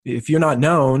if you're not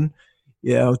known,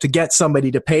 to get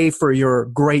somebody to pay for your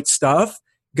great stuff,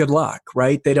 good luck,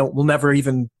 right? Will never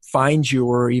even find you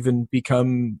or even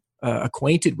become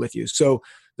acquainted with you. So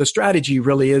the strategy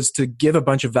really is to give a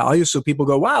bunch of value so people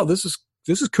go, wow, this is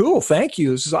cool. Thank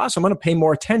you. This is awesome. I'm going to pay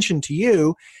more attention to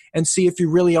you and see if you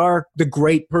really are the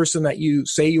great person that you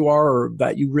say you are, or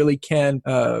that you really can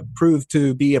prove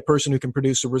to be a person who can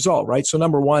produce a result, right? So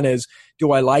number one is,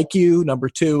 do I like you? Number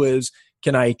two is,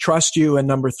 can I trust you? And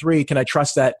number three, can I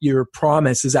trust that your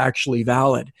promise is actually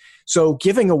valid? So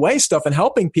giving away stuff and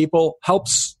helping people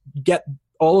helps get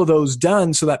all of those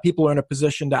done so that people are in a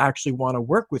position to actually want to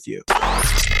work with you.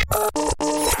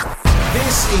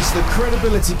 This is the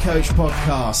Credibility Coach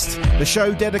Podcast, the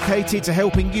show dedicated to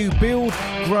helping you build,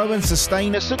 grow and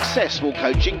sustain a successful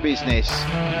coaching business.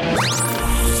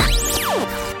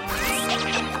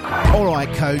 All right,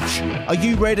 Coach, are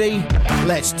you ready?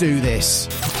 Let's do this.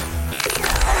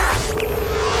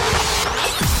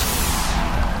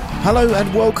 Hello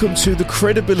and welcome to the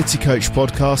Credibility Coach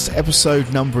Podcast,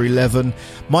 episode number 11.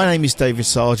 My name is David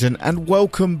Sargent and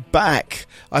welcome back.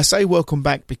 I say welcome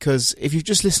back because if you've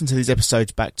just listened to these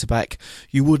episodes back to back,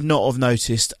 you would not have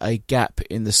noticed a gap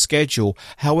in the schedule.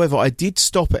 However, I did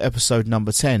stop at episode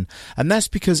number 10, and that's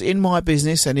because in my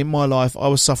business and in my life, I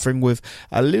was suffering with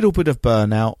a little bit of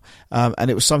burnout, and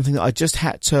it was something that I just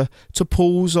had to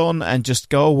pause on and just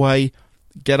go away,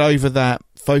 get over that,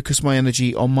 focus my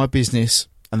energy on my business,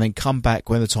 and then come back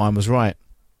when the time was right.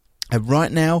 And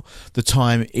right now, the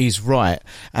time is right.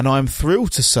 And I'm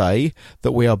thrilled to say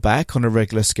that we are back on a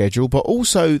regular schedule, but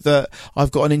also that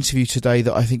I've got an interview today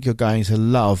that I think you're going to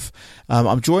love.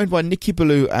 I'm joined by Nicky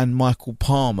Billou and Michael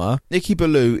Palmer. Nicky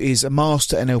Billou is a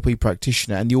master NLP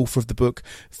practitioner and the author of the book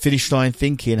Finish Line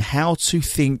Thinking: How to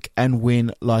Think and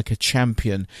Win Like a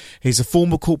Champion. He's a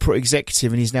former corporate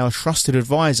executive and he's now a trusted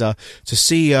advisor to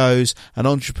CEOs and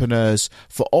entrepreneurs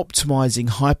for optimizing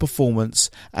high performance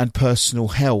and personal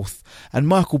health. And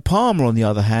Michael Palmer, on the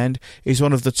other hand, is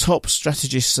one of the top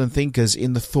strategists and thinkers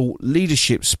in the thought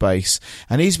leadership space,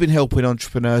 and he's been helping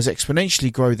entrepreneurs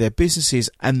exponentially grow their businesses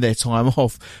and their time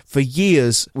off for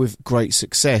years with great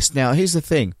success. Now, here's the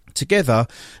thing. Together,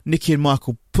 Nicky and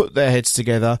Michael put their heads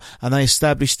together and they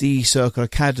established the E-Circle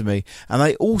Academy, and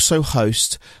they also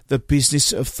host the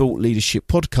Business of Thought Leadership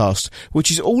podcast,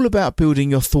 which is all about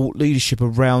building your thought leadership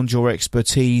around your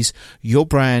expertise, your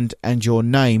brand and your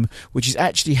name, which is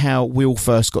actually how we all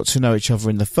first got to know each other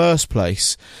in the first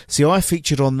place. See, I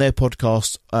featured on their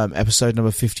podcast episode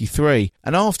number 53,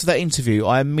 and after that interview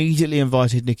I immediately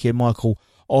invited Nicky and Michael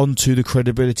onto the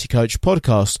Credibility Coach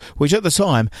podcast, which at the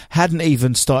time hadn't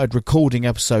even started recording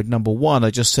episode number 1. I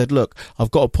just said, look,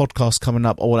 I've got a podcast coming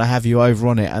up, I want to have you over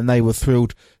on it, and they were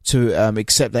thrilled to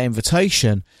accept that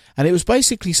invitation. And it was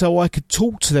basically so I could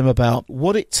talk to them about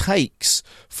what it takes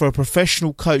for a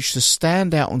professional coach to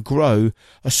stand out and grow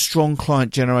a strong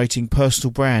client generating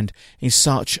personal brand in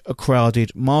such a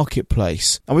crowded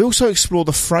marketplace. And we also explore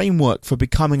the framework for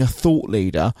becoming a thought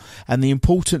leader and the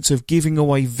importance of giving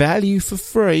away value for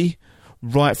free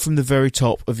right from the very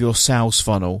top of your sales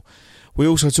funnel. We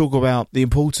also talk about the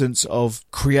importance of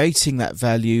creating that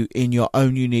value in your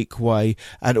own unique way,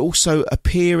 and also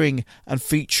appearing and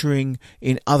featuring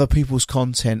in other people's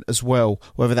content as well,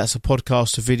 whether that's a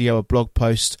podcast, a video, a blog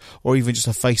post, or even just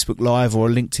a Facebook Live or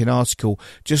a LinkedIn article,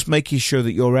 just making sure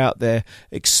that you're out there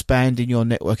expanding your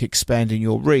network, expanding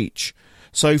your reach.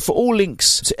 So for all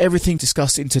links to everything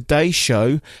discussed in today's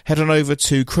show, head on over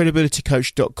to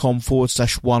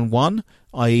credibilitycoach.com/11,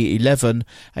 i.e. 11,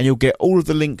 and you'll get all of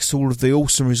the links to all of the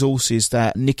awesome resources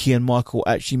that Nicky and Michael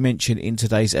actually mentioned in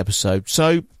today's episode.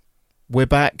 So we're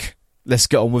back. Let's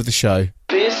get on with the show.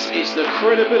 This is the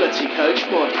Credibility Coach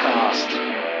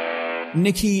Podcast.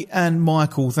 Nicky and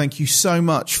Michael, thank you so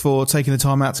much for taking the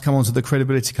time out to come onto the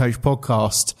Credibility Coach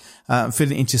Podcast and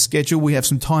fitting it into schedule. We have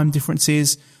some time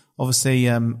differences. Obviously,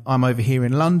 I'm over here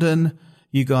in London.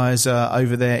 You guys are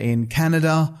over there in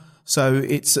Canada. So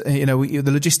it's,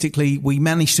 logistically, we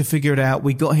managed to figure it out.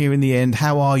 We got here in the end.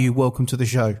 How are you? Welcome to the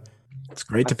show. It's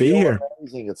great to be here.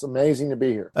 Amazing. It's amazing to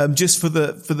be here. Just for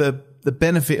the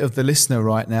benefit of the listener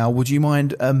right now, would you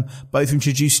mind both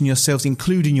introducing yourselves,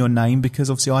 including your name? Because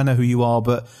obviously I know who you are,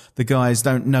 but the guys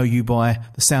don't know you by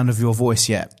the sound of your voice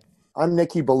yet. I'm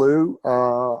Nicky Billou.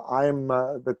 I'm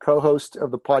the co-host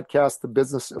of the podcast, The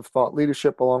Business of Thought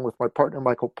Leadership, along with my partner,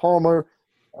 Michael Palmer.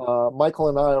 Michael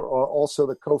and I are also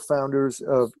the co-founders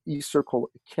of E-Circle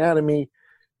Academy. A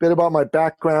bit about my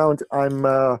background. I'm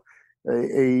a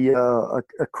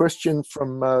Christian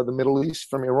from the Middle East,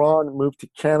 from Iran, moved to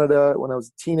Canada when I was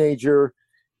a teenager.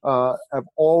 I've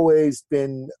always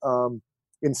been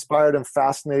inspired and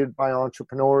fascinated by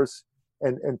entrepreneurs.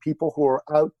 and people who are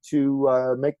out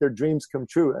to make their dreams come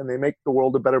true, and they make the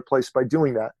world a better place by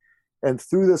doing that. And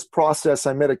through this process,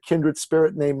 I met a kindred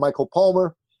spirit named Michael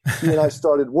Palmer. He and I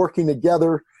started working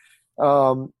together,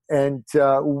 and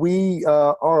we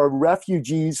are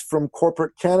refugees from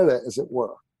corporate Canada, as it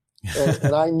were.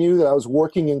 And I knew that I was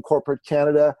working in corporate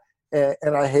Canada,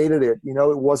 and I hated it. You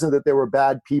know, it wasn't that they were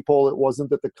bad people. It wasn't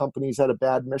that the companies had a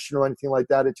bad mission or anything like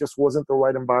that. It just wasn't the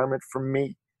right environment for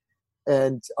me.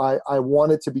 And I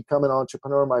wanted to become an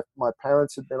entrepreneur. My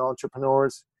parents had been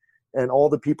entrepreneurs, and all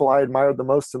the people I admired the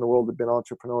most in the world had been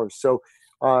entrepreneurs. So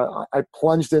I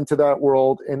plunged into that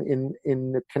world, and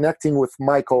in connecting with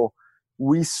Michael,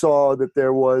 we saw that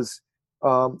there was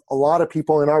a lot of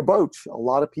people in our boat, a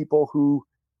lot of people who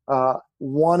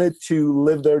wanted to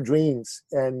live their dreams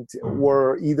and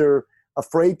were either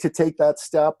afraid to take that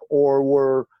step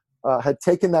or had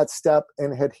taken that step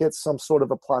and had hit some sort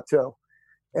of a plateau.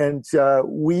 And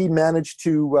we managed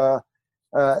to,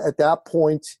 at that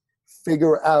point,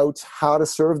 figure out how to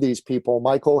serve these people.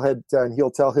 Michael had, and he'll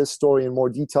tell his story in more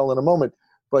detail in a moment,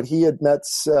 but he had met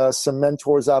some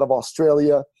mentors out of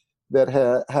Australia that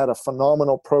had a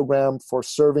phenomenal program for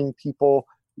serving people.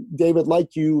 David,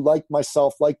 like you, like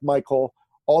myself, like Michael,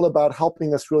 all about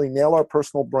helping us really nail our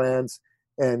personal brands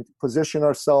and position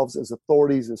ourselves as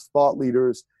authorities, as thought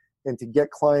leaders, and to get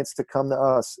clients to come to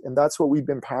us. And that's what we've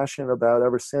been passionate about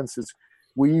ever since, is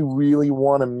we really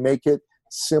want to make it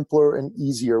simpler and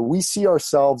easier. We see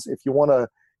ourselves, if you want to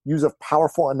use a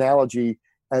powerful analogy,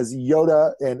 as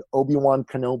Yoda and Obi-Wan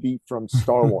Kenobi from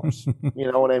Star Wars. You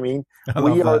know what I mean?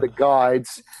 We are the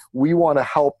guides. We want to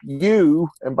help you,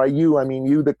 and by you, I mean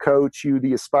you, the coach, you,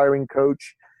 the aspiring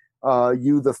coach,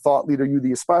 you, the thought leader, you,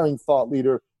 the aspiring thought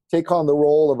leader, take on the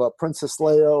role of a Princess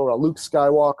Leia or a Luke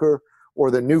Skywalker, or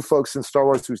the new folks in Star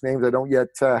Wars whose names I don't yet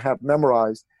have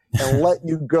memorized, and let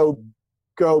you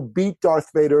go beat Darth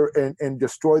Vader and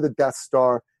destroy the Death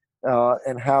Star,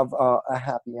 and have a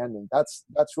happy ending. That's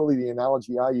really the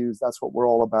analogy I use. That's what we're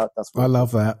all about. That's what I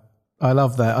love that. I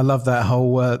love that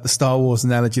whole the Star Wars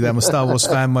analogy there. I'm a Star Wars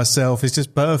fan myself. It's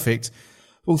just perfect.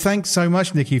 Well, thanks so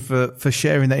much, Nicky, for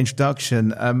sharing that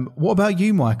introduction. What about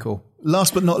you, Michael?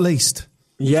 Last but not least.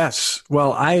 Yes.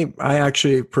 Well, I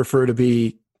actually prefer to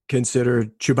be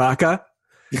considered Chewbacca.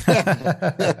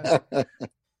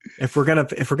 If we're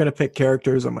gonna pick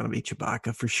characters, I'm gonna be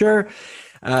Chewbacca for sure.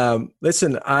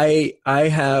 Listen, I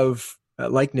have,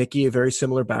 like Nicky, a very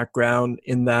similar background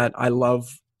in that I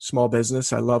love small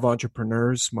business. I love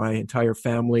entrepreneurs. My entire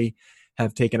family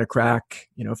have taken a crack.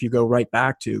 You know, if you go right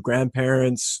back to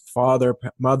grandparents, father,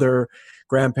 mother,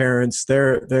 grandparents,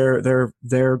 their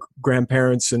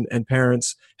grandparents and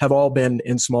parents have all been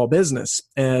in small business.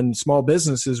 And small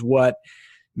business is what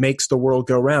makes the world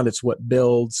go round. It's what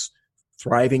builds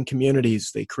thriving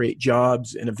communities. They create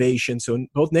jobs, innovation. So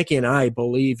both Nicky and I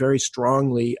believe very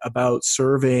strongly about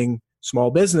serving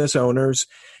small business owners.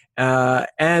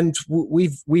 And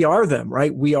we are them,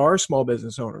 right? We are small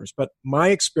business owners. But my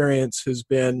experience has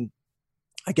been,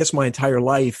 I guess my entire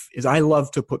life, is I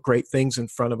love to put great things in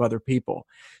front of other people.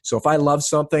 So if I love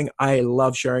something, I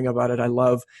love sharing about it. I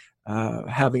love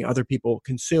having other people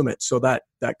consume it. So that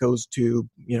goes to,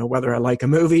 you know, whether I like a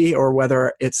movie or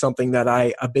whether it's something that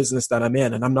a business that I'm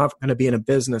in. And I'm not going to be in a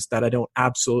business that I don't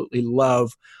absolutely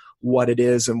love what it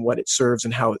is and what it serves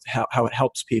and how it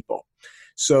helps people.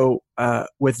 So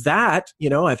with that, you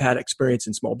know, I've had experience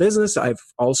in small business. I've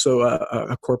also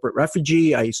a corporate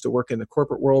refugee. I used to work in the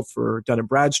corporate world for Dun &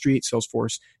 Bradstreet,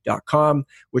 Salesforce.com,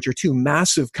 which are two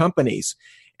massive companies.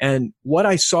 And what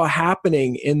I saw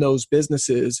happening in those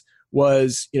businesses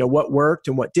was, you know, what worked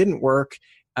and what didn't work,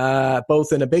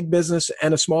 both in a big business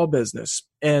and a small business.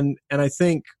 And I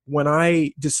think when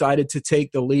I decided to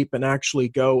take the leap and actually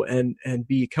go and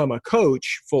become a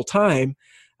coach full time,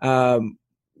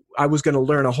 I was going to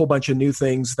learn a whole bunch of new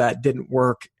things that didn't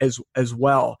work as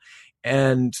well.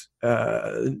 And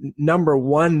number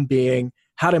one being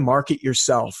how to market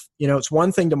yourself. You know, it's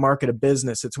one thing to market a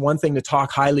business. It's one thing to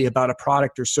talk highly about a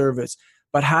product or service,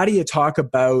 but how do you talk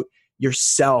about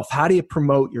yourself? How do you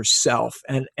promote yourself?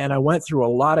 And I went through a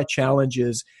lot of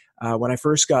challenges when I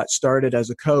first got started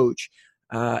as a coach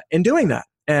in doing that.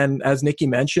 And as Nicky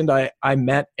mentioned, I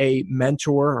met a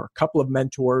mentor or a couple of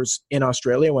mentors in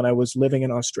Australia when I was living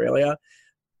in Australia,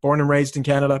 born and raised in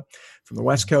Canada from the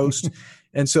West Coast.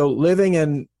 And so living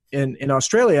in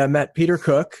Australia, I met Peter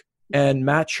Cook and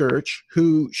Matt Church,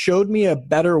 who showed me a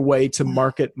better way to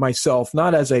market myself,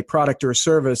 not as a product or a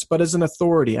service, but as an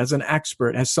authority, as an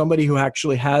expert, as somebody who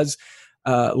actually has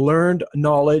learned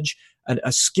knowledge and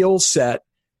a skill set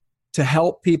to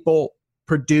help people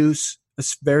produce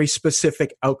very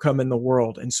specific outcome in the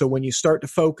world. And so when you start to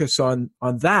focus on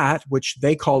that, which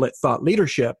they call it thought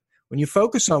leadership, when you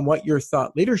focus on what your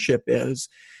thought leadership is,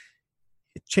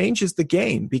 it changes the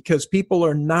game, because people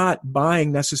are not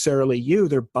buying necessarily you.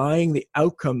 They're buying the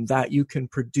outcome that you can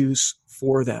produce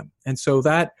for them. And so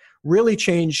that really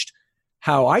changed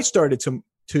how I started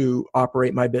to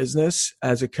operate my business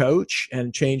as a coach,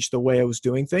 and changed the way I was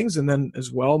doing things. And then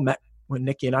as well, when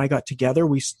Nicky and I got together,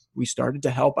 we started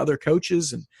to help other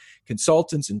coaches and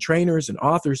consultants and trainers and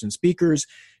authors and speakers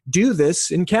do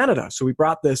this in Canada. So we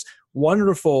brought this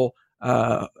wonderful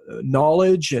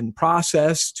knowledge and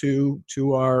process to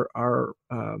our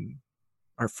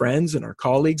friends and our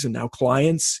colleagues and now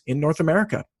clients in North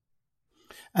America.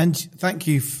 And thank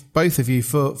you, both of you,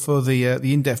 for the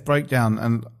in-depth breakdown.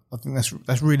 And I think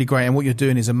that's really great. And what you're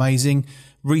doing is amazing.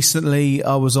 Recently,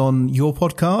 I was on your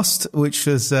podcast, which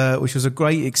was a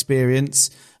great experience.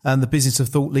 The Business of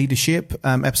Thought Leadership,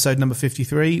 episode number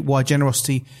 53, why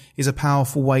generosity is a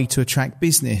powerful way to attract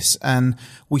business. And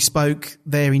we spoke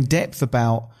there in depth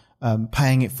about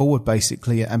paying it forward,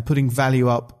 basically, and putting value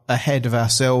up ahead of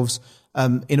ourselves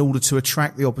in order to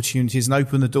attract the opportunities and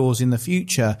open the doors in the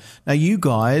future. Now, you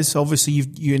guys, obviously,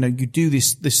 you do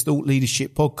this thought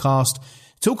leadership podcast.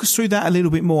 Talk us through that a little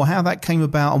bit more, how that came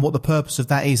about and what the purpose of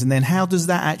that is. And then how does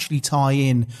that actually tie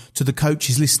in to the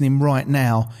coaches listening right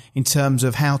now in terms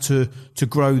of how to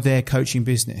grow their coaching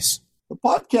business? The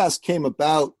podcast came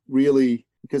about really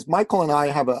because Michael and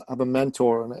I have a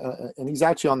mentor, and he's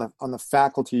actually on the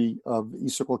faculty of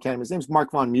eCircle Academy. His name's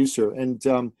Mark von Musser.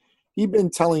 And he'd been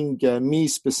telling me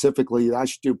specifically that I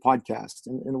should do a podcast.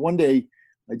 And one day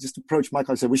I just approached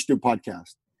Michael. I said, we should do a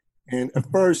podcast. And at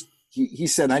first, he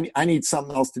said, I need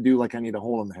something else to do, like I need a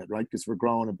hole in the head, right? Because we're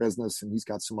growing a business, and he's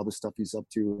got some other stuff he's up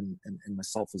to, and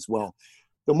myself as well.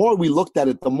 The more we looked at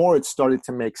it, the more it started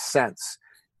to make sense.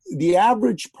 The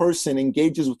average person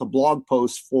engages with a blog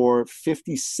post for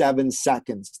 57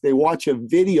 seconds. They watch a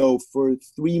video for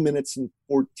 3 minutes and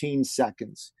 14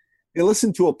 seconds. They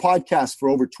listen to a podcast for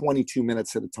over 22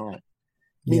 minutes at a time.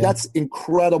 I mean, that's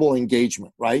incredible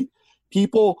engagement, right?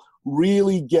 People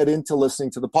really get into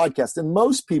listening to the podcast. And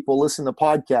most people listen to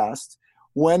podcasts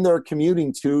when they're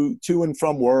commuting to and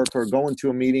from work or going to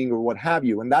a meeting or what have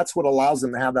you. And that's what allows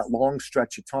them to have that long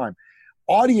stretch of time.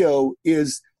 Audio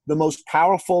is the most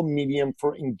powerful medium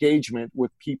for engagement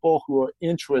with people who are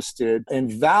interested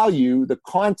and value the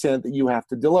content that you have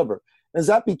to deliver. As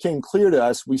that became clear to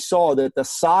us, we saw that the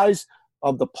size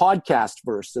of the podcast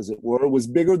verse, as it were, was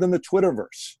bigger than the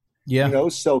Twitterverse. Yeah.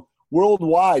 So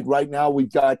worldwide, right now,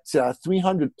 we've got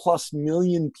 300 plus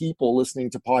million people listening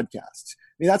to podcasts.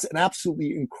 I mean, that's an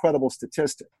absolutely incredible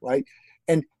statistic, right?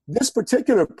 And this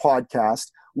particular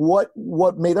podcast, what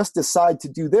made us decide to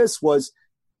do this was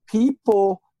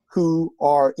people who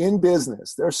are in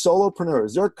business, they're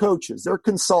solopreneurs, they're coaches, they're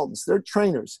consultants, they're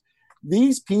trainers.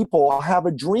 These people have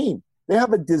a dream. They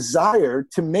have a desire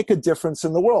to make a difference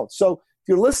in the world. So if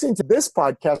you're listening to this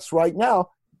podcast right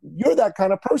now, you're that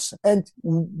kind of person. And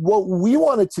what we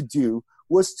wanted to do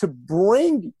was to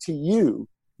bring to you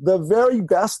the very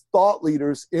best thought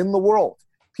leaders in the world.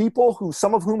 People who,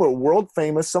 some of whom are world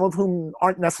famous, some of whom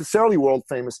aren't necessarily world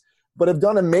famous, but have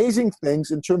done amazing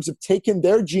things in terms of taking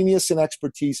their genius and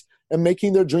expertise and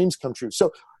making their dreams come true.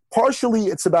 So partially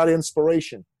it's about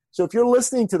inspiration. So if you're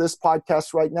listening to this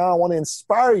podcast right now, I want to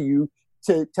inspire you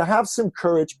to have some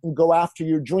courage and go after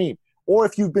your dream. Or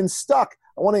if you've been stuck,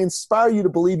 I want to inspire you to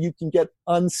believe you can get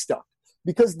unstuck.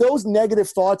 Because those negative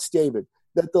thoughts, David,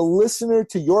 that the listener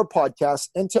to your podcast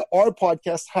and to our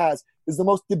podcast has is the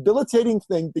most debilitating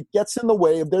thing that gets in the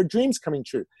way of their dreams coming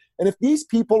true. And if these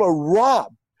people are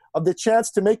robbed of the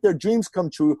chance to make their dreams come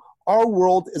true, our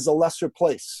world is a lesser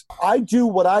place. I do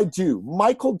what I do.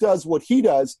 Michael does what he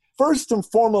does, first and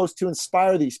foremost, to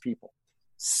inspire these people.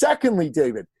 Secondly,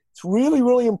 David, it's really,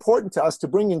 really important to us to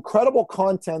bring incredible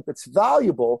content that's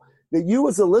valuable that you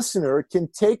as a listener can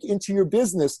take into your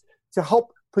business to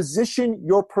help position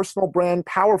your personal brand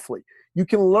powerfully. You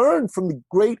can learn from the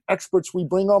great experts we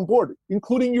bring on board,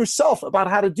 including yourself, about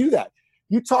how to do that.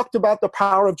 You talked about the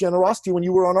power of generosity when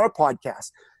you were on our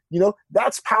podcast.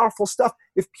 That's powerful stuff.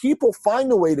 If people find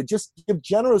a way to just give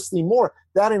generously more,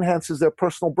 that enhances their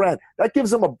personal brand. That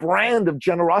gives them a brand of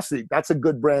generosity. That's a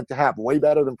good brand to have. Way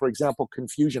better than, for example,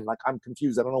 confusion. Like, I'm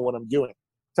confused, I don't know what I'm doing,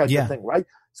 type of thing, right?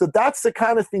 So that's the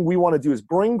kind of thing we want to do, is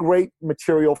bring great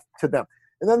material to them.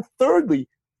 And then thirdly,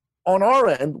 on our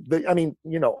end,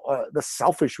 the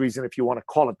selfish reason, if you want to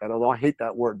call it that, although I hate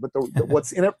that word, but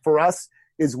what's in it for us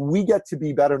is we get to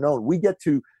be better known. We get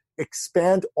to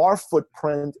expand our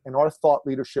footprint and our thought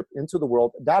leadership into the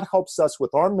world. That helps us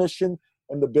with our mission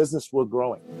and the business we're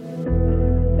growing.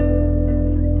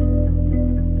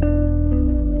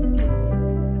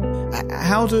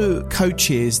 how do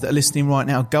coaches that are listening right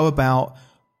now go about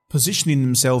positioning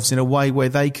themselves in a way where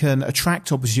they can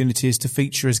attract opportunities to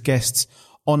feature as guests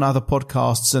on other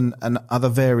podcasts and other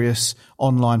various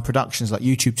online productions like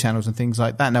YouTube channels and things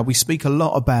like that? Now, we speak a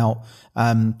lot about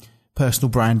personal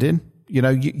branding. You know,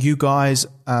 you guys,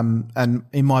 and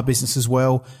in my business as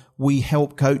well, we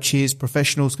help coaches,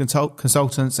 professionals,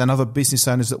 consultants, and other business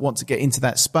owners that want to get into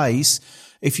that space.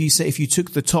 If you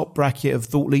took the top bracket of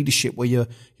thought leadership where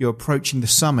you're approaching the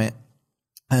summit,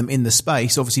 in the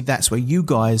space, obviously that's where you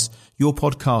guys, your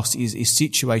podcast is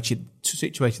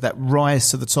situated that rise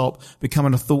to the top,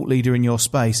 becoming a thought leader in your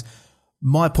space.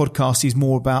 My podcast is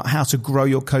more about how to grow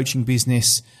your coaching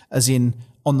business, as in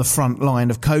on the front line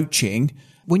of coaching.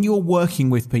 When you're working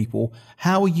with people,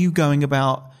 how are you going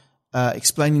about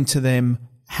explaining to them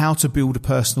how to build a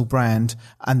personal brand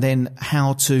and then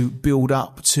how to build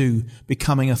up to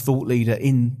becoming a thought leader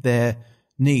in their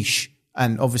niche?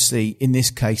 And obviously, in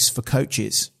this case, for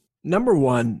coaches. Number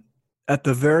one, at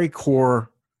the very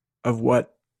core of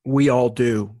what we all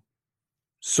do,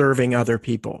 serving other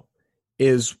people,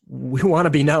 is we want to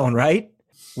be known, right?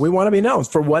 We want to be known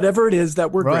for whatever it is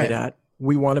that we're great at.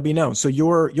 We want to be known. So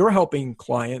you're helping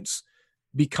clients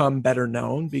become better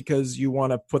known because you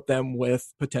want to put them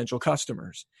with potential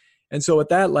customers. And so at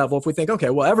that level, if we think, okay,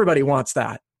 well, everybody wants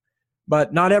that,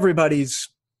 but not everybody's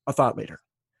a thought leader.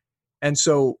 And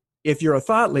so if you're a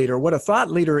thought leader, what a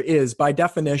thought leader is by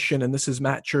definition, and this is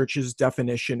Matt Church's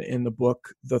definition in the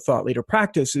book, The Thought Leader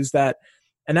Practice, is that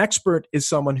an expert is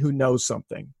someone who knows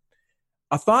something.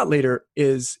 A thought leader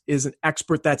is an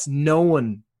expert that's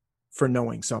known for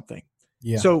knowing something.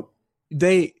 Yeah. So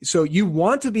you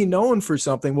want to be known for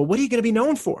something. Well, what are you going to be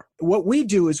known for? What we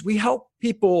do is we help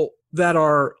people that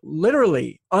are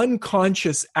literally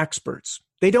unconscious experts.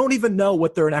 They don't even know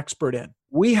what they're an expert in.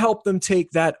 We help them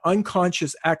take that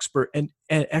unconscious expert and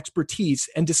expertise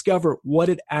and discover what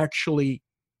it actually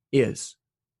is.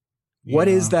 Yeah. What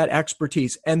is that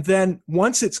expertise? And then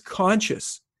once it's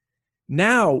conscious,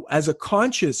 now as a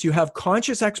conscious, you have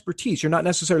conscious expertise. You're not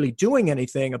necessarily doing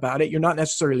anything about it. You're not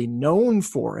necessarily known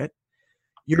for it.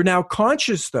 You're now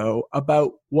conscious, though,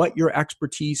 about what your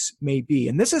expertise may be.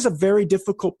 And this is a very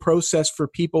difficult process for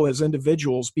people as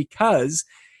individuals because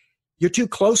you're too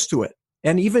close to it.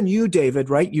 And even you,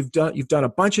 David, right? You've done a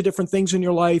bunch of different things in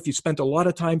your life. You spent a lot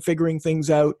of time figuring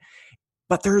things out.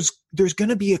 But there's going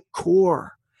to be a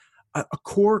core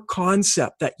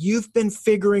concept that you've been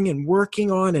figuring and working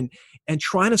on and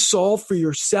trying to solve for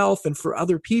yourself and for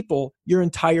other people your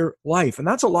entire life. And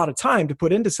that's a lot of time to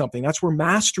put into something. That's where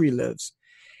mastery lives.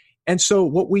 And so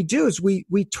what we do is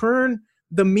we turn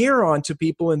the mirror on to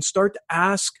people and start to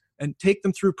ask and take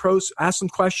them through ask them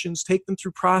questions, take them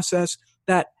through process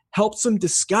that helps them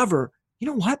discover, you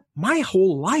know what? My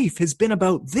whole life has been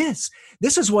about this.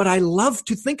 This is what I love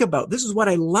to think about. This is what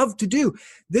I love to do.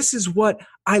 This is what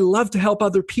I love to help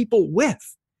other people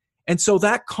with. And so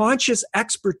that conscious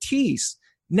expertise,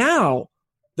 now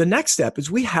the next step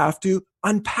is we have to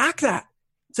unpack that.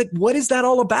 It's like, what is that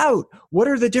all about? What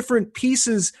are the different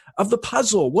pieces of the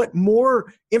puzzle? What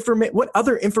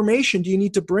other information do you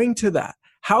need to bring to that?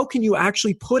 How can you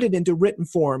actually put it into written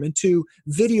form, into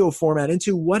video format,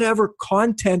 into whatever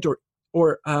content or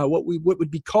what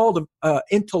would be called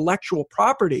intellectual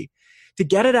property, to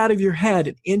get it out of your head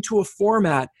and into a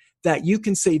format that you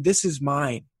can say, this is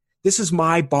mine. This is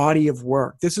my body of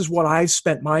work. This is what I've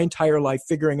spent my entire life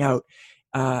figuring out.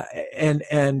 And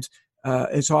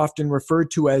it's often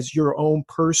referred to as your own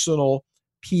personal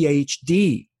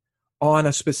PhD on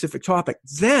a specific topic.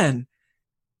 Then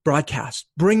broadcast,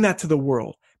 bring that to the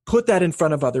world, put that in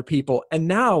front of other people. And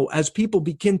now as people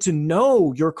begin to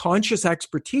know your conscious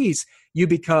expertise, you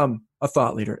become a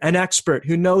thought leader, an expert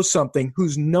who knows something,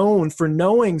 who's known for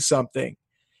knowing something.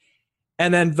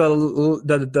 And then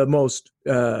the most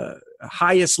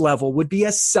highest level would be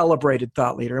a celebrated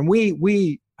thought leader. And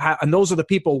and those are the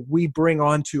people we bring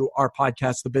onto our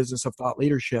podcast, The Business of Thought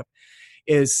Leadership,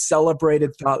 is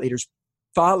celebrated thought leaders.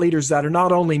 Thought leaders that are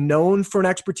not only known for an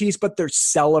expertise, but they're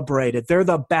celebrated. They're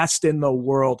the best in the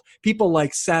world. People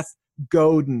like Seth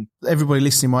Godin. Everybody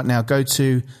listening right now, go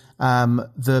to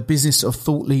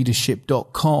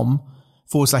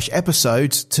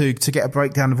thebusinessofthoughtleadership.com/episodes to get a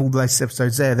breakdown of all the latest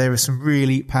episodes there. There are some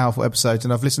really powerful episodes,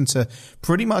 and I've listened to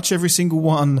pretty much every single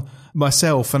one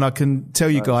myself. And I can tell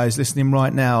you guys listening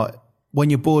right now, when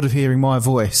you're bored of hearing my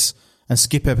voice, and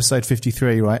skip episode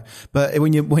 53, right? But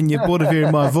when you're bored of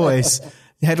hearing my voice,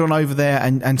 head on over there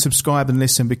and subscribe and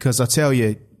listen, because I tell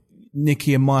you,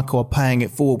 Nicky and Michael are paying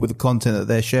it forward with the content that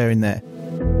they're sharing there.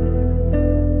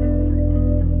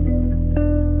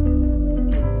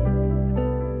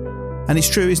 And it's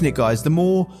true, isn't it, guys? The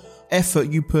more effort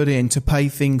you put in to pay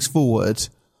things forward,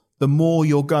 the more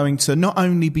you're going to not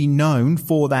only be known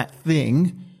for that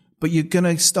thing, but you're going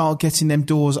to start getting them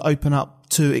doors open up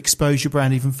to expose your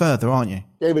brand even further, aren't you?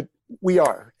 David, we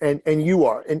are, and you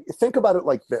are. And think about it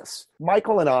like this.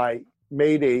 Michael and I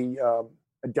made a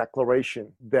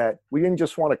declaration that we didn't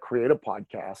just want to create a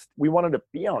podcast. We wanted to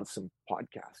be on some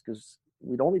podcasts because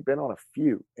we'd only been on a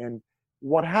few. And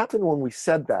what happened when we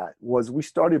said that was we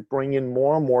started bringing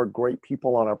more and more great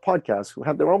people on our podcast who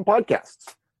have their own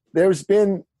podcasts. There's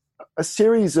been a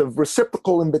series of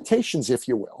reciprocal invitations, if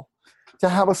you will, to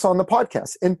have us on the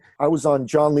podcast. And I was on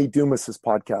John Lee Dumas's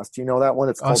podcast. You know that one?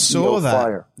 It's called I saw that.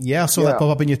 Fire. Yeah, I saw that pop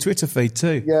up in your Twitter feed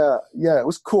too. Yeah, it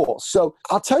was cool. So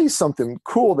I'll tell you something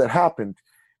cool that happened.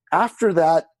 After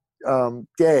that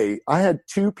day, I had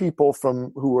two people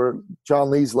who were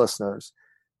John Lee's listeners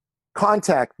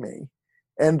contact me.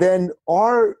 And then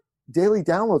our daily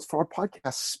downloads for our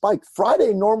podcast spiked.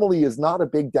 Friday normally is not a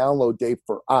big download day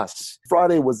for us.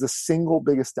 Friday was the single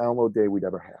biggest download day we'd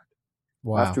ever had.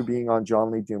 Wow. After being on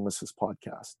John Lee Dumas's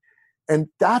podcast. And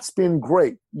that's been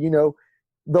great. You know,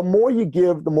 the more you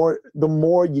give, the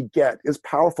more you get is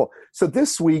powerful. So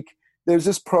this week, there's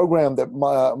this program that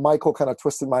Michael kind of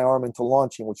twisted my arm into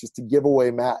launching, which is to give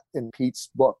away Matt and Pete's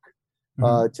book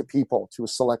to people, to a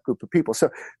select group of people. So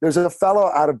there's a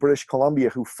fellow out of British Columbia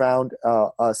who found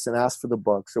us and asked for the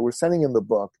book. So we're sending him the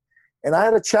book. And I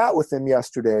had a chat with him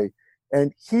yesterday,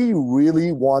 and he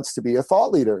really wants to be a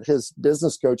thought leader. His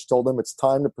business coach told him it's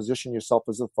time to position yourself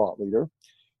as a thought leader.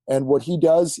 And what he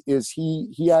does is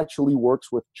he actually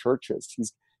works with churches.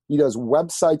 He does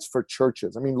websites for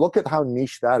churches. I mean, look at how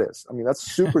niche that is. I mean, that's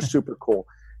super, super cool.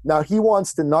 Now, he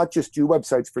wants to not just do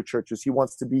websites for churches. He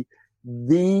wants to be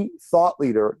the thought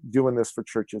leader doing this for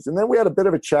churches. And then we had a bit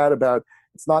of a chat about,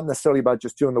 it's not necessarily about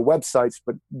just doing the websites,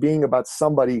 but being about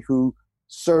somebody who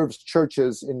serves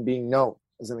churches in being known.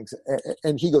 As an example.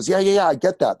 And he goes, yeah, I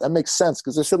get that. That makes sense.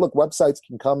 Because I said, look, websites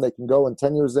can come, they can go. In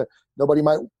 10 years, nobody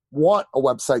might want a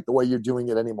website the way you're doing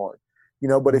it anymore. You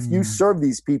know, but if you serve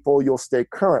these people, you'll stay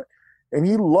current. And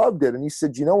he loved it. And he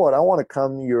said, you know what? I want to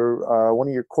come to your one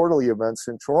of your quarterly events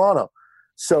in Toronto.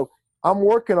 So I'm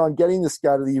working on getting this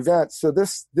guy to the event. So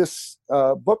this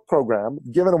book program,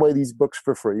 giving away these books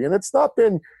for free. And it's not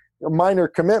been a minor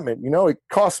commitment. You know, it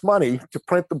costs money to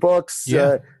print the books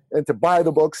and to buy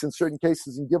the books in certain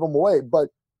cases and give them away. But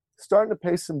starting to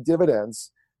pay some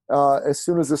dividends. As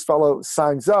soon as this fellow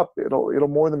signs up, it'll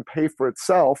more than pay for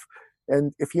itself.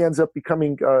 And if he ends up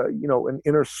becoming, an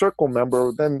inner circle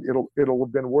member, then it'll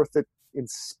have been worth it in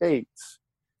spades.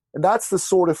 And that's the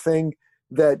sort of thing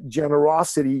that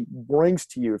generosity brings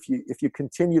to you if you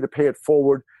continue to pay it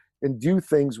forward and do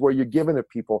things where you're giving to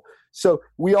people. So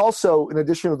we also, in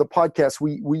addition to the podcast,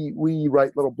 we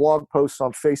write little blog posts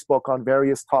on Facebook on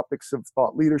various topics of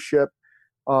thought leadership,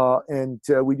 and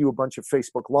we do a bunch of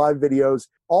Facebook Live videos.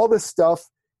 All this stuff.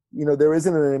 You know, there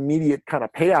isn't an immediate kind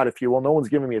of payout, if you will. No one's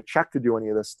giving me a check to do any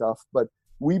of this stuff. But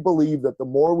we believe that the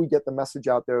more we get the message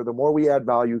out there, the more we add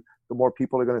value, the more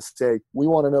people are going to say, we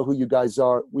want to know who you guys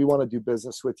are. We want to do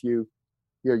business with you.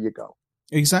 Here you go.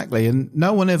 Exactly. And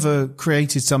no one ever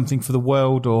created something for the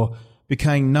world or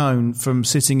became known from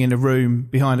sitting in a room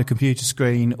behind a computer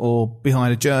screen or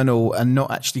behind a journal and not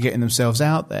actually getting themselves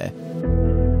out there.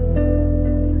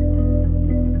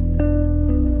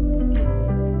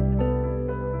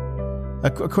 A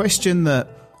question that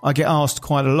I get asked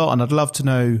quite a lot, and I'd love to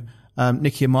know,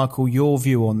 Nicky and Michael, your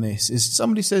view on this, is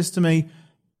somebody says to me,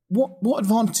 what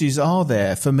advantages are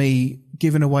there for me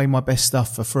giving away my best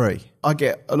stuff for free? I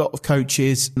get a lot of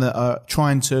coaches that are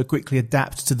trying to quickly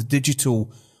adapt to the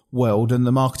digital world and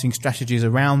the marketing strategies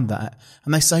around that.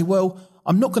 And they say, well,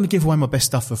 I'm not going to give away my best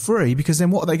stuff for free because then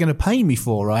what are they going to pay me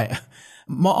for, right?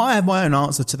 I have my own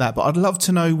answer to that, but I'd love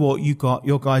to know what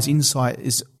your guys' insight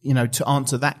is, to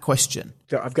answer that question.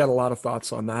 I've got a lot of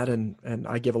thoughts on that, and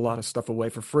I give a lot of stuff away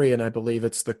for free, and I believe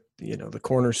it's the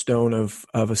cornerstone of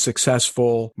a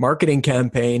successful marketing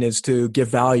campaign is to give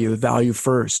value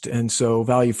first. And so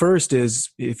value first is,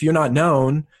 if you're not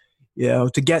known,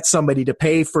 to get somebody to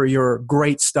pay for your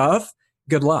great stuff,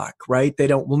 good luck, right?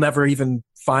 Will never even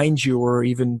find you or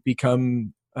even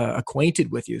become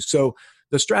acquainted with you. So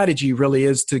the strategy really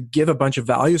is to give a bunch of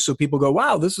value so people go,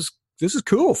 wow, this is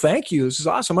cool. Thank you. This is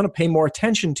awesome. I'm going to pay more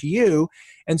attention to you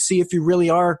and see if you really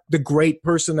are the great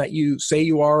person that you say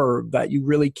you are, or that you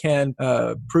really can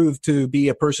prove to be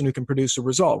a person who can produce a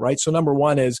result, right? So number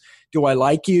one is, do I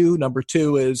like you? Number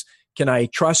two is, can I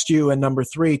trust you? And number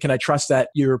three, can I trust that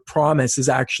your promise is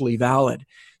actually valid?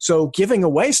 So giving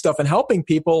away stuff and helping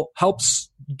people helps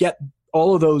get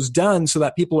all of those done so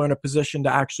that people are in a position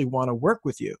to actually want to work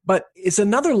with you. But it's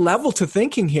another level to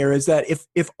thinking here is that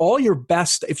if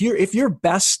your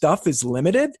best stuff is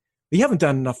limited, you haven't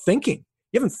done enough thinking.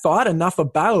 You haven't thought enough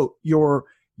about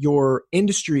your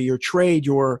industry, your trade,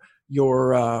 your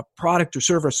product or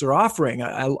service or offering.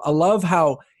 I love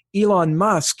how Elon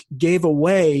Musk gave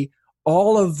away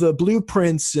all of the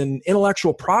blueprints and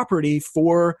intellectual property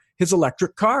for his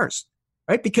electric cars,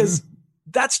 right? Because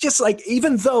that's just like,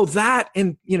 even though that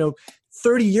in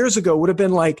 30 years ago would have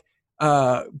been like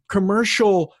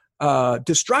commercial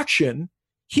destruction,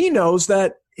 he knows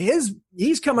that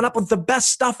he's coming up with the best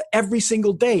stuff every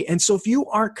single day. And so if you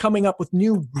aren't coming up with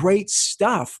new great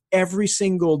stuff every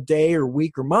single day or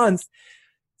week or month,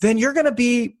 then you're going to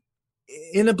be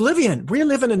in oblivion. We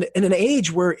live in an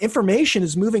age where information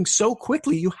is moving so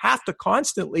quickly. You have to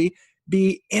constantly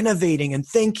be innovating and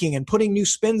thinking and putting new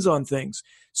spins on things.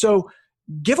 So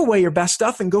give away your best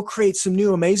stuff and go create some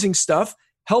new amazing stuff.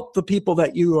 Help the people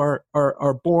that you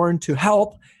are born to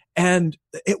help, and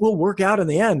it will work out in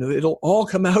the end. It'll all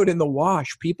come out in the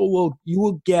wash. You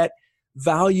will get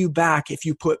value back if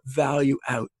you put value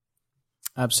out.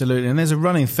 Absolutely. And there's a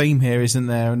running theme here, isn't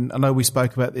there? And I know we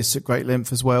spoke about this at great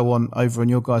length as well over on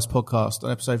your guys' podcast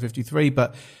on episode 53,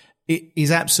 but it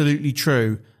is absolutely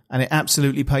true. And it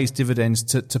absolutely pays dividends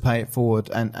to pay it forward.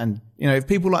 And if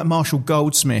people like Marshall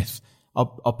Goldsmith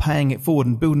are paying it forward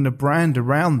and building a brand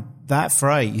around that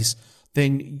phrase,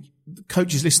 then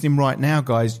coaches listening right now,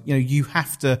 guys, you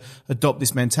have to adopt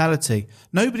this mentality.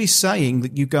 Nobody's saying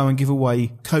that you go and give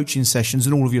away coaching sessions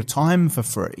and all of your time for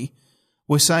free.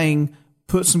 We're saying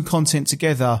put some content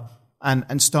together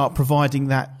and start providing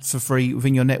that for free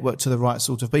within your network to the right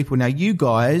sort of people. Now, you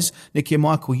guys, Nicky and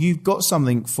Michael, you've got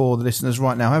something for the listeners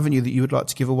right now, haven't you, that you would like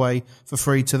to give away for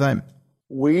free to them?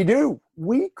 We do.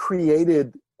 We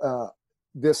created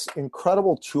this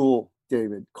incredible tool,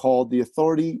 David, called the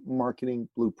Authority Marketing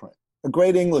Blueprint. A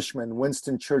great Englishman,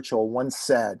 Winston Churchill, once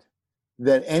said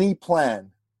that any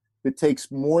plan that takes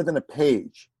more than a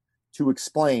page to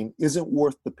explain isn't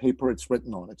worth the paper it's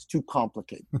written on. It's too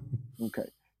complicated. Okay.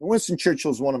 And Winston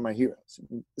Churchill is one of my heroes.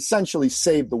 He essentially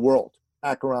saved the world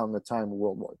back around the time of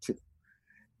World War II.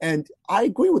 And I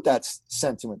agree with that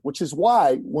sentiment, which is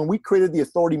why when we created the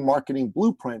Authority Marketing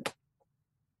Blueprint,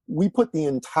 we put the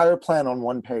entire plan on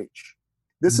one page.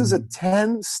 This is a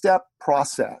 10-step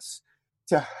process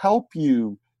to help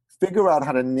you figure out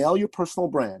how to nail your personal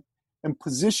brand and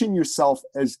position yourself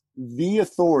as the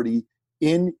authority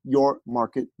in your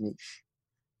market niche.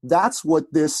 That's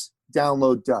what this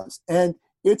download does. And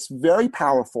it's very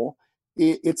powerful.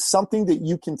 It's something that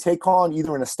you can take on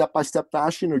either in a step-by-step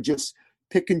fashion or just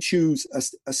pick and choose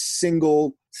a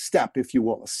single step, if you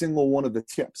will, a single one of the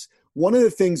tips. One of the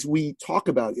things we talk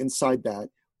about inside that,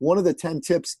 one of the 10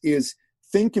 tips is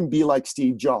think and be like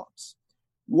Steve Jobs.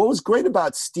 What was great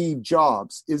about Steve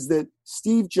Jobs is that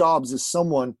Steve Jobs is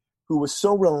someone who was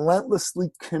so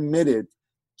relentlessly committed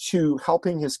to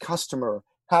helping his customer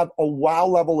have a wow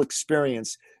level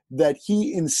experience that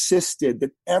he insisted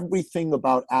that everything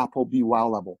about Apple be wow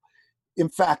level. In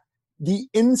fact, the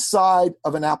inside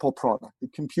of an Apple product, the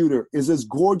computer, is as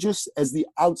gorgeous as the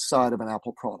outside of an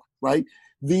Apple product, right?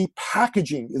 The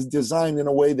packaging is designed in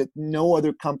a way that no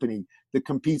other company that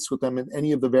competes with them in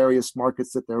any of the various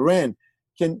markets that they're in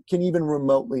can even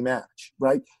remotely match,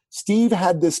 right? Steve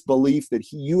had this belief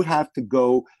that you have to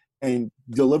go and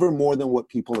deliver more than what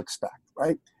people expect,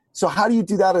 right? So how do you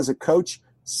do that as a coach?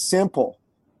 Simple.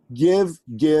 Give,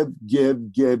 and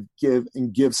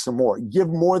give some more. Give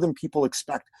more than people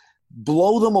expect.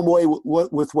 Blow them away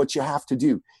with what you have to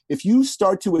do. If you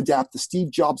start to adapt the Steve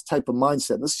Jobs type of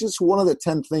mindset, this is just one of the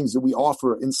 10 things that we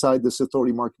offer inside this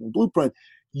Authority Marketing Blueprint,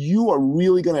 you are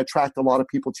really going to attract a lot of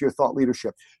people to your thought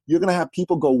leadership. You're going to have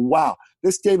people go, wow,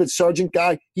 this David Sargent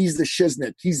guy, he's the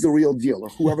shiznit, he's the real deal, or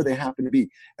whoever they happen to be.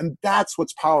 And that's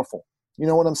what's powerful. You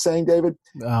know what I'm saying, David?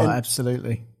 Oh,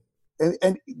 absolutely.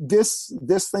 And this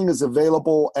thing is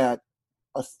available at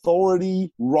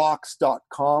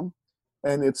authorityrocks.com.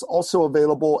 And it's also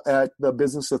available at the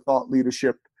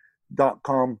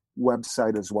businessofThoughtLeadership.com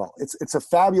website as well. It's a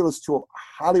fabulous tool. I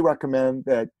highly recommend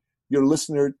that your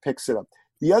listener picks it up.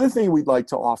 The other thing we'd like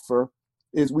to offer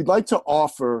is we'd like to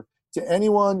offer to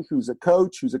anyone who's a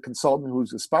coach, who's a consultant,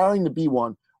 who's aspiring to be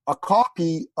one, a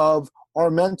copy of our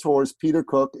mentors, Peter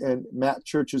Cook and Matt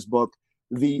Church's book,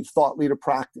 The Thought Leader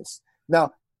Practice.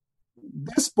 Now,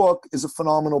 this book is a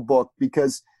phenomenal book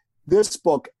because this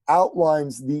book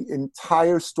outlines the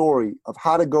entire story of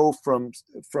how to go from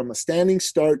a standing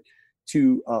start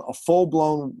to a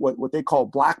full-blown, what they call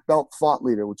black belt thought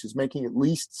leader, which is making at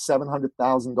least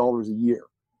 $700,000 a year.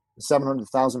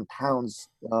 700,000 pounds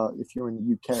if you're in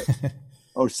the UK,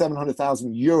 or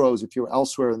 700,000 euros if you're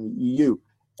elsewhere in the EU.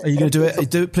 Are you going to do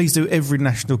it? Please do every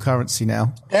national currency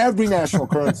now. Every national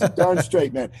currency, darn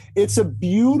straight, man. It's a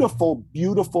beautiful,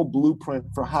 beautiful blueprint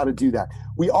for how to do that.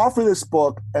 We offer this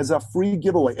book as a free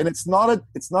giveaway, and it's not an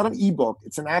ebook.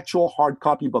 It's an actual hard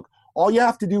copy book. All you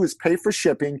have to do is pay for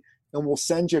shipping, and we'll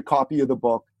send you a copy of the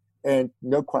book, and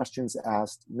no questions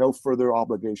asked, no further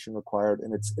obligation required.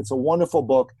 And it's a wonderful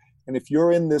book. And if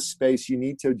you're in this space, you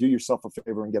need to do yourself a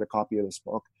favor and get a copy of this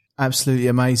book. Absolutely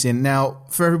amazing. Now,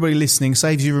 for everybody listening,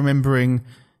 saves you remembering,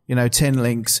 10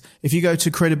 links. If you go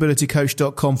to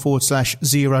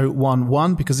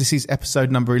credibilitycoach.com/011, because this is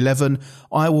episode number 11,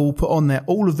 I will put on there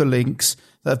all of the links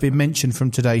that have been mentioned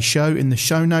from today's show in the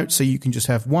show notes. So you can just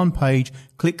have one page,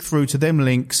 click through to them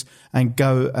links and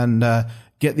go and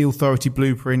get the Authority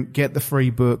Blueprint, get the free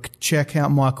book, check out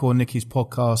Michael and Nicky's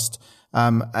podcast,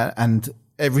 and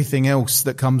everything else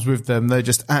that comes with them. They're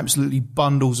just absolutely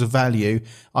bundles of value.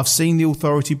 I've seen the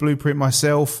Authority Blueprint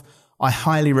myself. I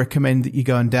highly recommend that you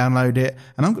go and download it.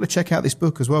 And I'm going to check out this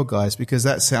book as well, guys, because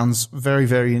that sounds very,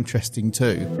 very interesting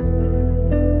too.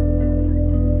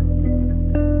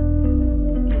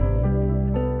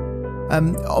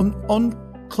 On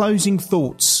closing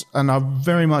thoughts, and I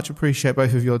very much appreciate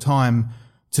both of your time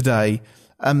today.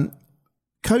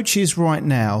 Coaches right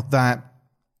now that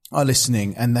are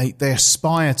listening and they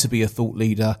aspire to be a thought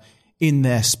leader in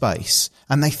their space,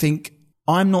 and they think,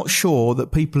 I'm not sure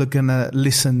that people are going to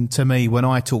listen to me when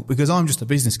I talk because I'm just a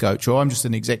business coach or I'm just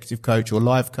an executive coach or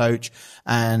life coach,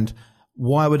 and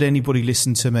why would anybody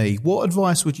listen to me? What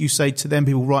advice would you say to them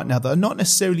people right now that are not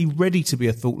necessarily ready to be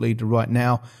a thought leader right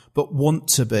now, but want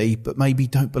to be, but maybe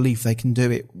don't believe they can do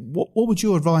it? What would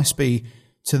your advice be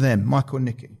to them, Michael and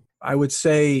Nicky? I would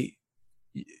say,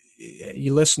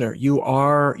 you listener, you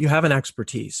have an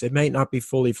expertise. It might not be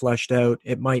fully fleshed out.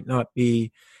 It might not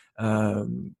be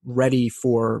ready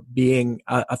for being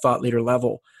a thought leader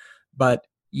level, but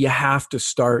you have to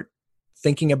start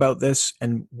thinking about this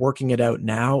and working it out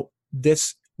now.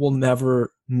 This will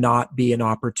never not be an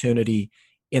opportunity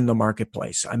in the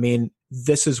marketplace. I mean,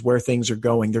 this is where things are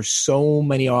going. There's so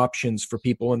many options for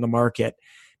people in the market.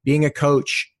 Being a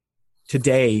coach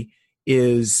today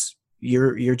is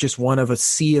you're just one of a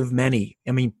sea of many.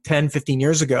 I mean, 10, 15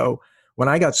 years ago, when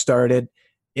I got started,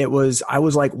 I was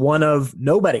like one of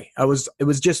nobody. It was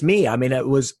just me. I mean, that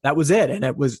was it. And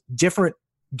it was different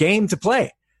game to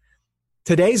play.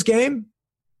 Today's game,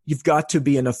 you've got to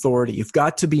be an authority. You've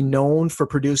got to be known for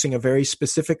producing a very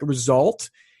specific result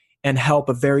and help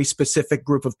a very specific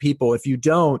group of people. If you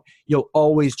don't, you'll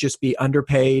always just be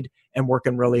underpaid and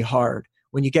working really hard.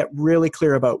 When you get really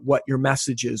clear about what your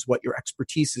message is, what your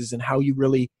expertise is, and how you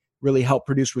really, really help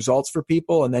produce results for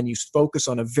people, and then you focus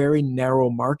on a very narrow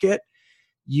market,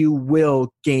 you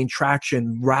will gain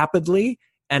traction rapidly,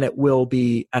 and it will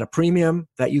be at a premium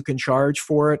that you can charge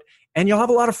for it. And you'll have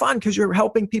a lot of fun because you're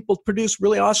helping people produce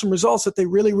really awesome results that they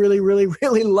really, really, really,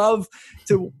 really love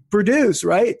to produce,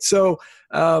 right? So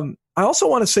I also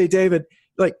want to say, David,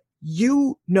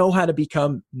 you know how to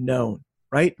become known.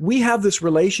 Right? We have this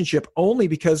relationship only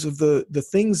because of the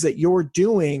things that you're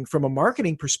doing from a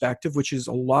marketing perspective, which is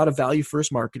a lot of value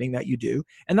first marketing that you do.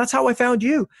 And that's how I found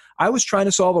you. I was trying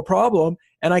to solve a problem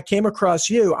and I came across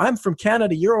you. I'm from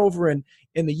Canada. You're over in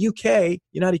the UK,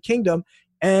 United Kingdom.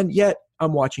 And yet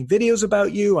I'm watching videos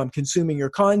about you. I'm consuming your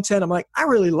content. I'm like, I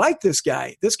really like this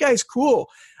guy. This guy's cool.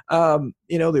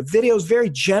 The video's very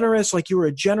generous. Like you were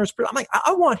a generous person. I'm like,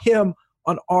 I want him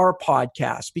on our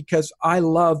podcast because I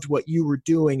loved what you were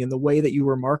doing and the way that you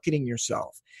were marketing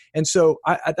yourself. And so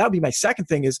that would be my second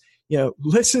thing is,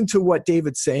 listen to what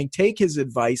David's saying, take his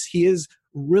advice. He is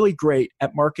really great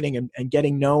at marketing and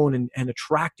getting known and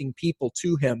attracting people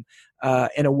to him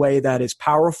in a way that is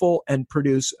powerful and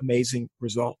produce amazing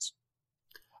results.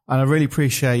 And I really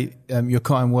appreciate your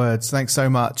kind words. Thanks so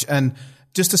much. And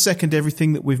just to second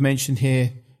everything that we've mentioned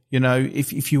here,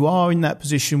 if you are in that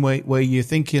position where you're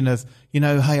thinking of,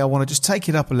 hey, I want to just take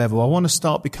it up a level. I want to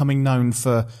start becoming known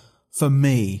for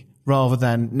me rather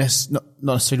than not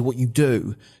necessarily what you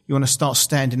do. You want to start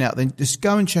standing out, then just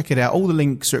go and check it out. All the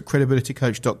links are at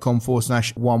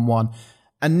credibilitycoach.com/11.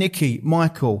 And Nicky,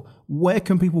 Michael, where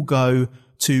can people go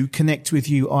to connect with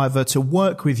you, either to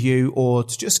work with you or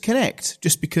to just connect?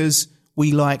 Just because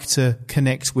we like to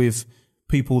connect with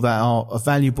people that are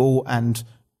valuable and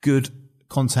good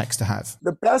contacts to have.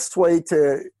 The best way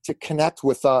to connect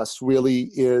with us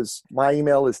really is, my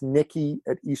email is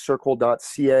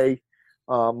nicky@ecircle.ca.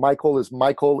 Michael is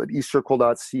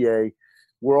michael@ecircle.ca.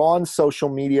 We're on social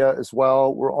media as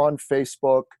well. We're on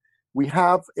Facebook. We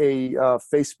have a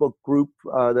Facebook group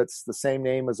that's the same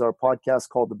name as our podcast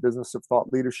called The Business of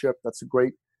Thought Leadership. That's a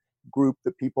great group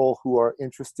that people who are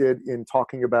interested in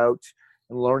talking about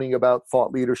and learning about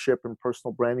thought leadership and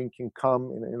personal branding can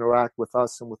come and interact with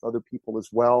us and with other people as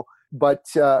well. But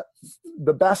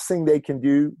the best thing they can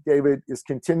do, David, is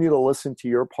continue to listen to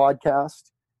your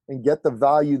podcast and get the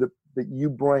value that you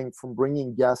bring from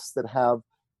bringing guests that have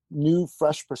new,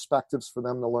 fresh perspectives for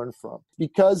them to learn from.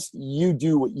 Because you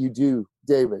do what you do,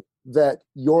 David, that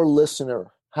your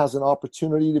listener has an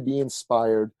opportunity to be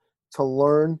inspired, to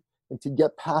learn, and to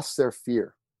get past their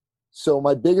fear. So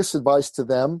my biggest advice to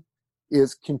them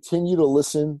is continue to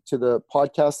listen to the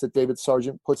podcast that David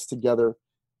Sargent puts together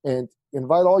and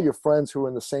invite all your friends who are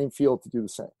in the same field to do the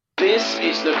same. This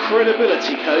is the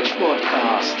Credibility Coach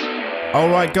Podcast. All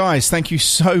right, guys, thank you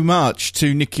so much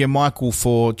to Nicky and Michael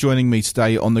for joining me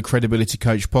today on the Credibility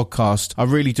Coach podcast. I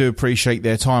really do appreciate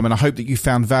their time, and I hope that you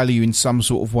found value in some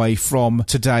sort of way from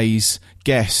today's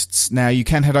guests. Now, you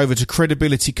can head over to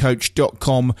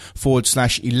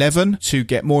credibilitycoach.com/11 to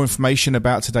get more information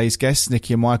about today's guests,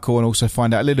 Nicky and Michael, and also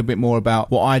find out a little bit more about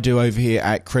what I do over here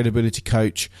at Credibility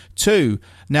Coach 2.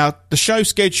 Now, the show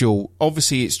schedule,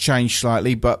 obviously it's changed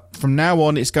slightly, but from now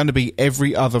on, it's going to be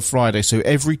every other Friday. So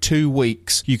every 2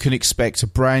 weeks, you can expect a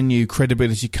brand new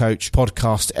Credibility Coach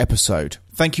podcast episode.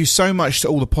 Thank you so much to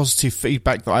all the positive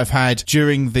feedback that I've had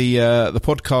during the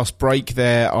podcast break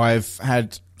there. I've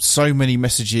had so many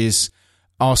messages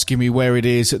asking me where it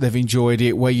is that they've enjoyed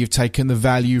it, where you've taken the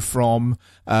value from,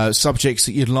 subjects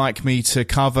that you'd like me to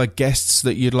cover, guests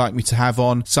that you'd like me to have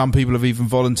on. Some people have even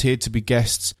volunteered to be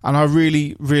guests, and I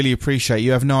really, really appreciate it.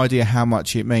 You have no idea how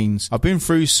much it means. I've been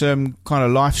through some kind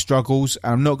of life struggles,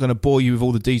 and I'm not going to bore you with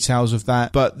all the details of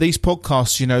that, but these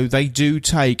podcasts, you know, they do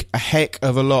take a heck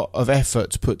of a lot of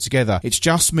effort to put together. It's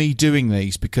just me doing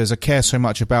these because I care so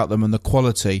much about them and the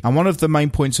quality. And one of the main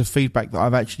points of feedback that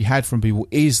I've actually had from people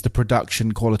is the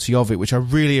production quality of it, which I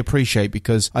really appreciate,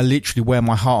 because I literally wear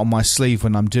my heart on my sleeve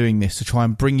when I'm doing this to try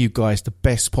and bring you guys the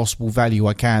best possible value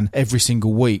I can every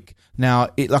single week. Now,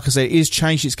 like I said, it is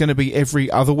changed. It's going to be every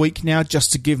other week now,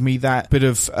 just to give me that bit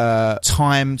of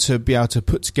time to be able to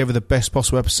put together the best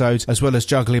possible episodes, as well as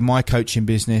juggling my coaching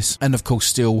business and, of course,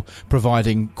 still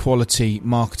providing quality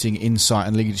marketing insight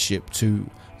and leadership to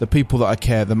the people that I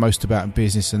care the most about in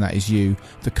business, and that is you,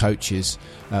 the coaches,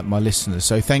 my listeners.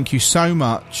 So thank you so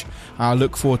much. I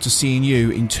look forward to seeing you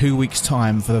in 2 weeks'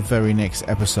 time for the very next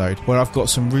episode, where I've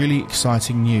got some really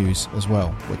exciting news as well,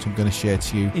 which I'm going to share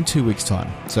to you in 2 weeks'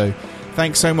 time. So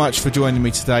thanks so much for joining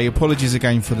me today. Apologies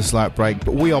again for the slight break,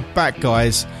 but we are back,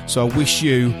 guys. So I wish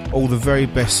you all the very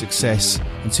best success.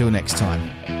 Until next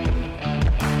time.